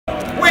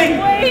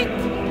Wait!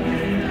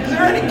 Is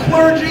there any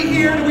clergy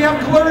here? Do we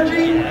have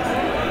clergy?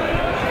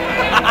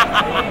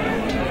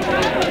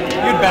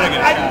 You'd better get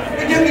a shot.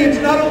 Forgive me,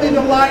 it's not only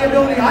the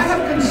liability. I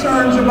have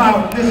concerns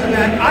about this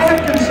event. I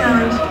have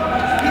concerns.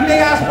 He may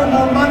ask for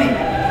more money.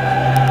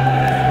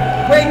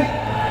 Wait.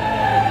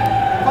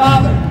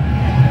 Father.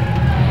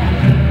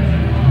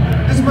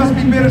 This must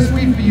be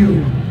bittersweet for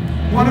you.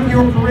 One of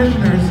your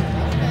parishioners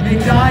may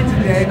die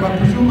today, but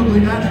presumably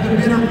that's the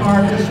bitter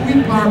part. The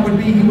sweet part would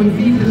be he would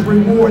meet his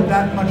reward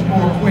that much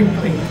more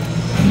quickly.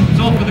 It's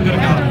all for the good of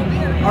God.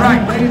 All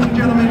right, ladies and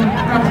gentlemen,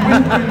 perhaps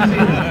whisper in his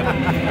ear.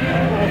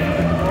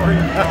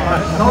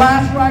 The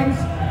last rites.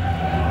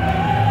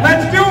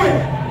 Let's do it!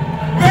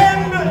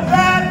 Bend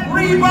that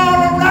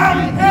rebar around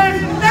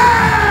his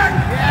neck!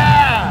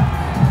 Yeah!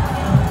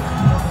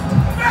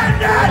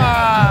 Bend it!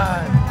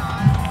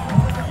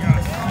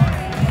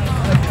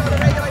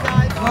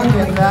 Look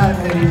at that,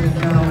 ladies and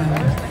gentlemen.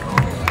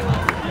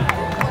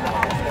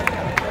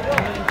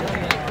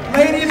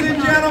 Ladies and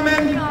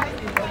gentlemen,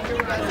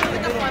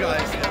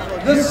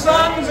 the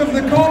sons of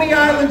the Coney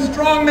Island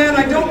Strongman.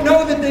 I don't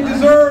know that they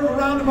deserve a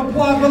round of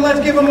applause, but let's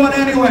give them one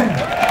anyway.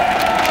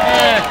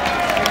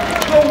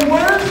 The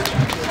worst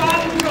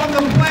sons on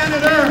the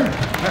planet Earth.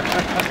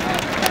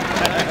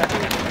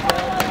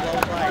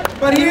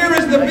 But here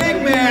is the